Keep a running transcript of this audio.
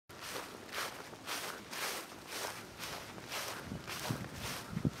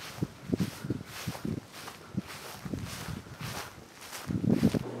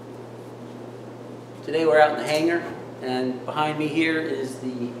Today we're out in the hangar, and behind me here is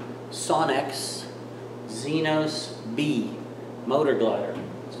the Sonex Xenos B motor glider.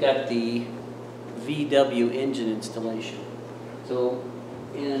 It's got the VW engine installation. So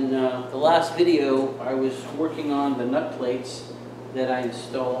in the last video I was working on the nut plates that I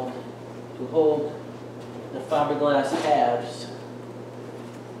installed to hold the fiberglass halves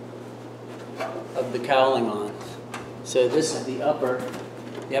of the cowling on. So this is the upper.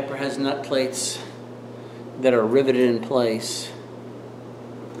 The upper has nut plates that are riveted in place,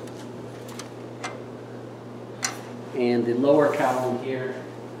 and the lower cowling here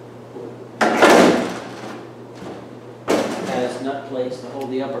has nut plates to hold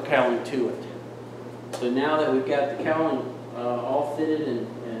the upper cowling to it. So now that we've got the cowling all fitted and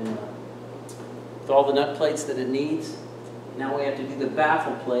with all the nut plates that it needs, now we have to do the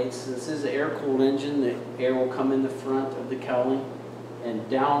baffle plates. This is an air-cooled engine. The air will come in the front of the cowling and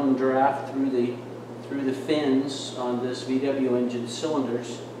downdraft through the fins on this VW engine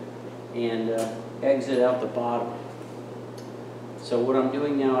cylinders and exit out the bottom. So what I'm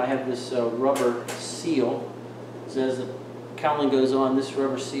doing now, I have this rubber seal. So as the cowling goes on, this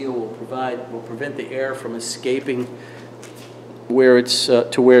rubber seal will prevent the air from escaping where it's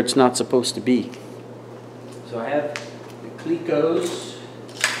to where it's not supposed to be. So I have the Clecos.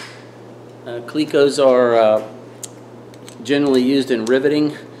 Clecos are generally used in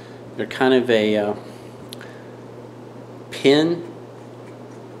riveting. They're kind of a pin,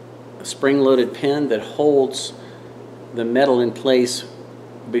 a spring-loaded pin that holds the metal in place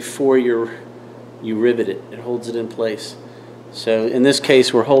before you rivet it. It holds it in place. So in this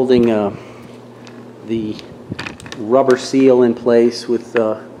case we're holding the rubber seal in place with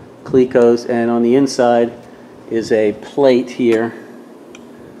Clecos, and on the inside is a plate here,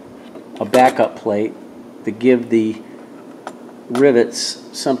 a backup plate, to give the rivets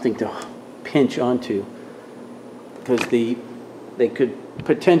something to pinch onto, because they could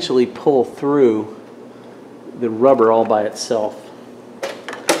potentially pull through the rubber all by itself.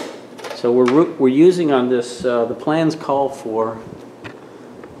 So we're using on this, the plans call for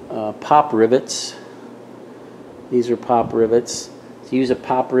pop rivets. These are pop rivets. To use a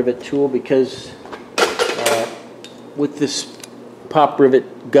pop rivet tool, because with this pop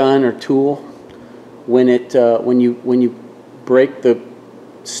rivet gun or tool, when you break the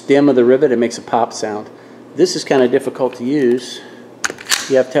stem of the rivet, it makes a pop sound. This is kind of difficult to use.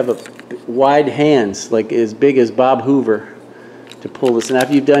 You have to have wide hands, like as big as Bob Hoover, to pull this. And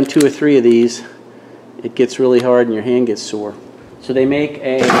after you've done 2 or 3 of these, it gets really hard and your hand gets sore. So they make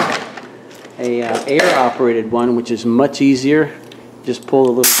a air-operated one, which is much easier. Just pull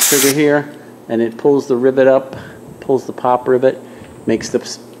the little trigger here, and it pulls the rivet up, pulls the pop rivet, makes the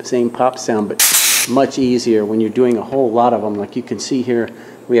same pop sound, but much easier when you're doing a whole lot of them. Like you can see here,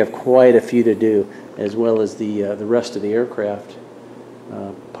 we have quite a few to do, as well as the rest of the aircraft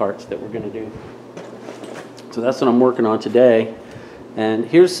parts that we're going to do. So that's what I'm working on today. And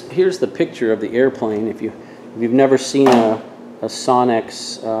here's the picture of the airplane. If you've never seen a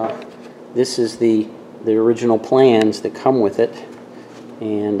Sonex, this is the original plans that come with it,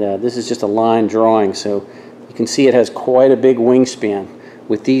 and this is just a line drawing. So you can see it has quite a big wingspan.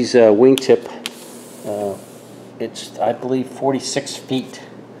 With these wingtip, it's, I believe, 46 feet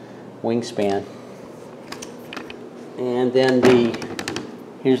wingspan. And then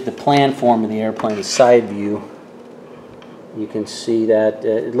here's the plan form of the airplane, the side view. You can see that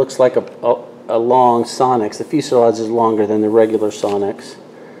it looks like a long Sonex. The fuselage is longer than the regular Sonex.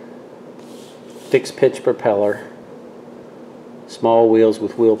 Fixed pitch propeller, small wheels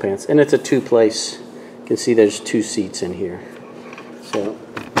with wheel pants, and it's a 2-place. You can see there's 2 seats in here. So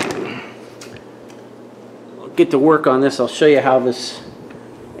I'll get to work on this. I'll show you how this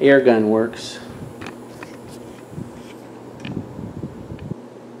air gun works.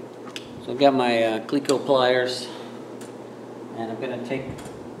 So I've got my Cleco pliers, and I'm going to take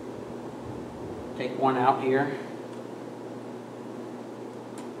one out here.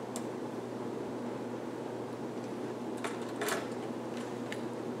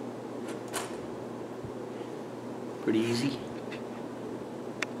 Pretty easy.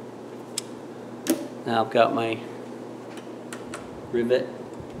 Now I've got my rivet.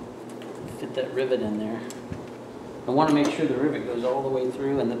 Fit that rivet in there. I want to make sure the rivet goes all the way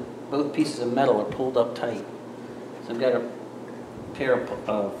through, and both pieces of metal are pulled up tight. So I've got a pair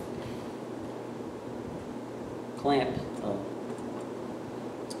of clamps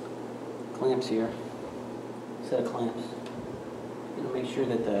here. Set of clamps. I'm going to make sure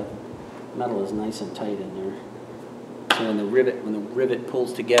that the metal is nice and tight in there. So when the rivet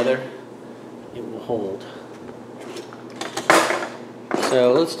pulls together, it will hold.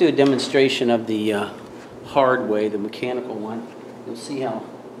 So let's do a demonstration of the hard way, the mechanical one. You'll see how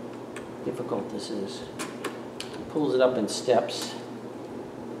difficult this is. It pulls it up in steps.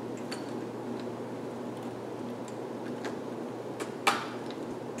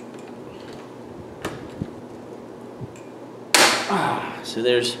 So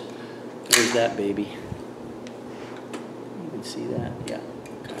there's that baby. You can see that, yeah.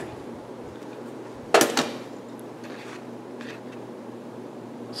 Okay.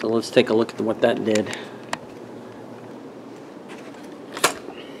 So let's take a look at what that did.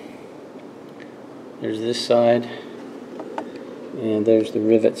 There's this side, and there's the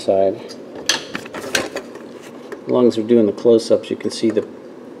rivet side. As long as we're doing the close-ups, you can see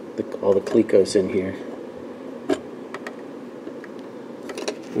all the clecos in here.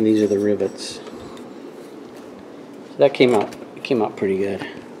 And these are the rivets. So that came out pretty good.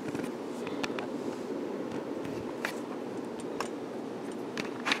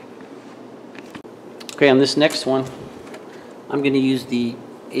 Okay, on this next one, I'm going to use the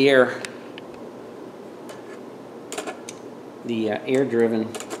air-driven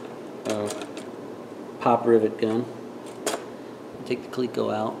pop rivet gun. Take the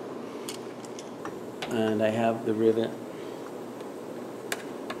cleco out, and I have the rivet.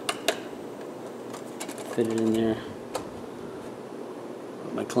 Fit it in there.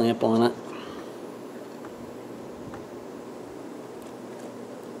 Put my clamp on it.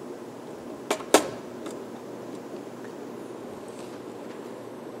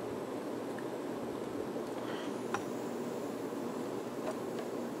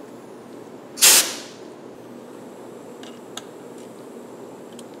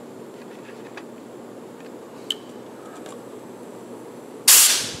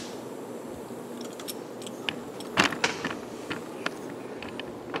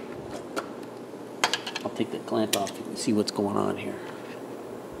 Take the clamp off, you can see what's going on here.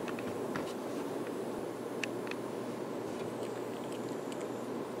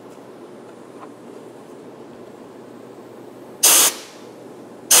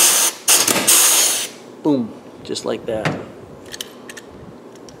 Boom, just like that.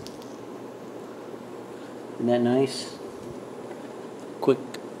 Isn't that nice? Quick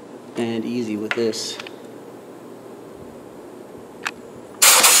and easy with this.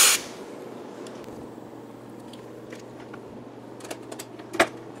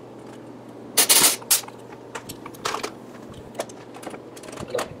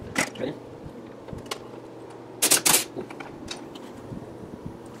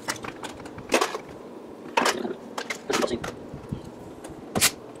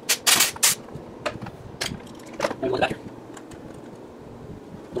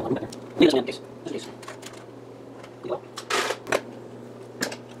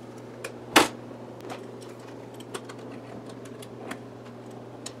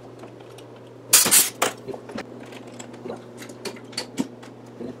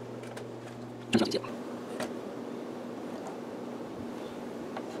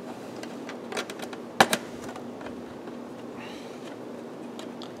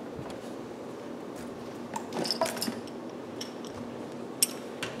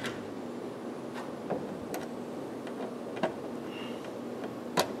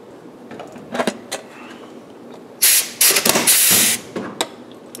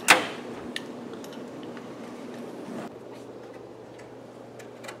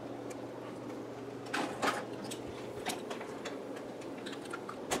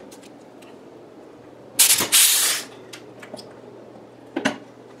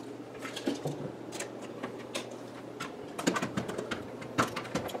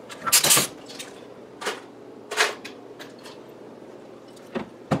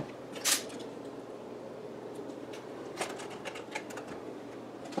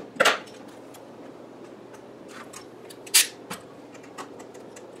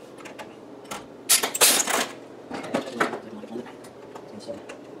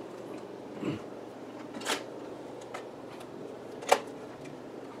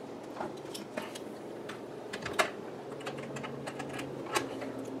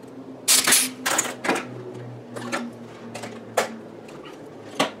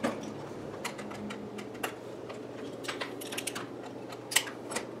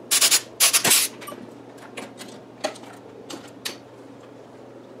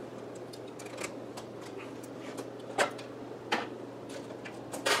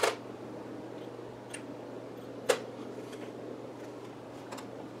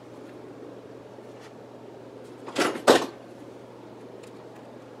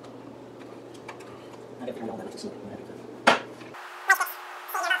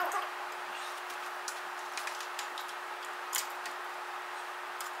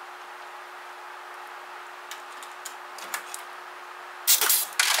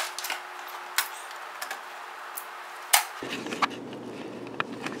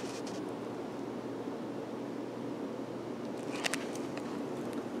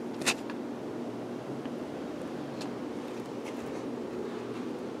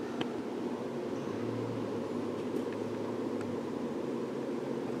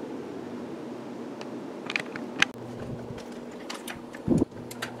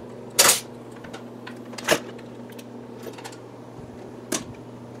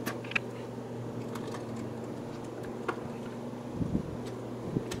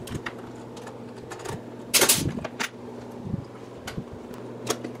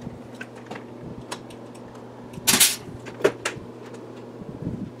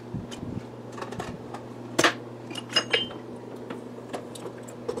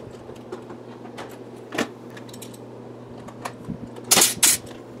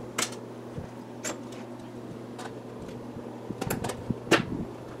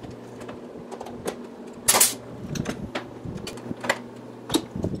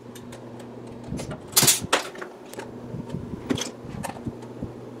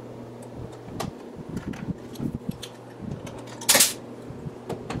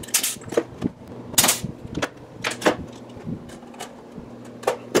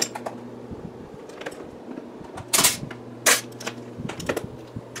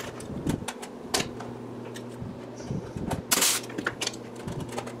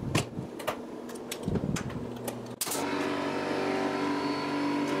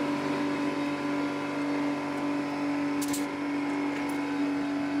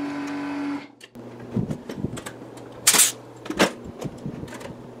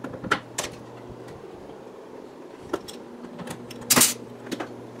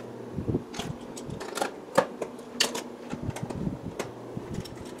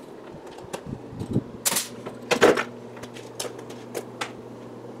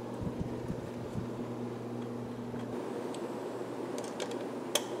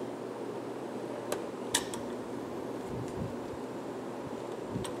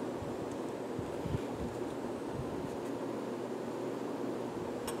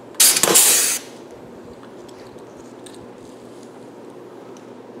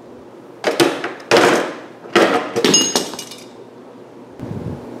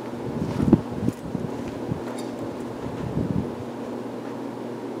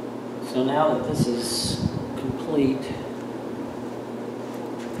 So now that this is complete,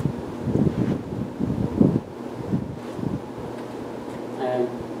 and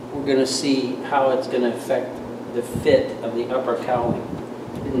we're going to see how it's going to affect the fit of the upper cowling.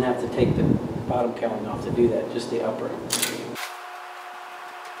 Didn't have to take the bottom cowling off to do that, just the upper.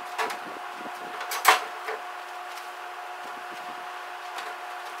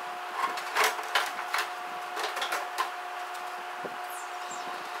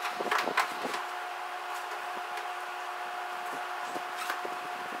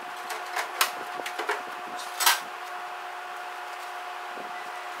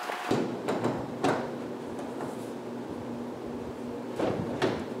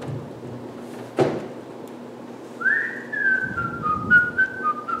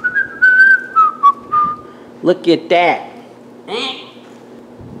 Look at that.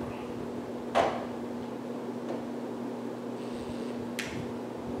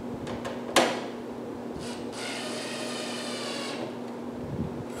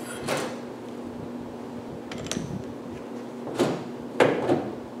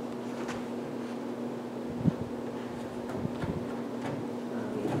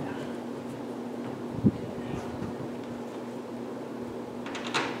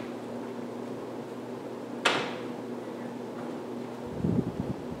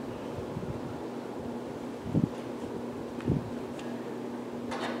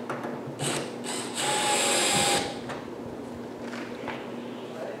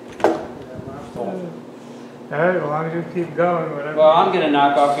 All right, as long as you keep going, whatever. Well, I'm gonna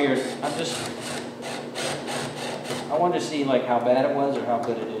knock off here. I wanted to see like how bad it was or how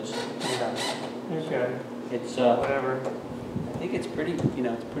good it is. Yeah. Okay. It's Whatever. I think it's pretty. You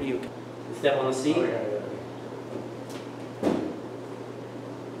know, it's pretty okay. Step on the seat. Oh, yeah.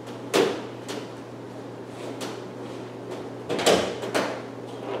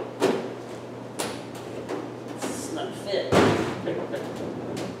 It's not fit.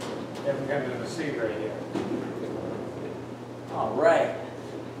 Haven't come to the seat right here. All right.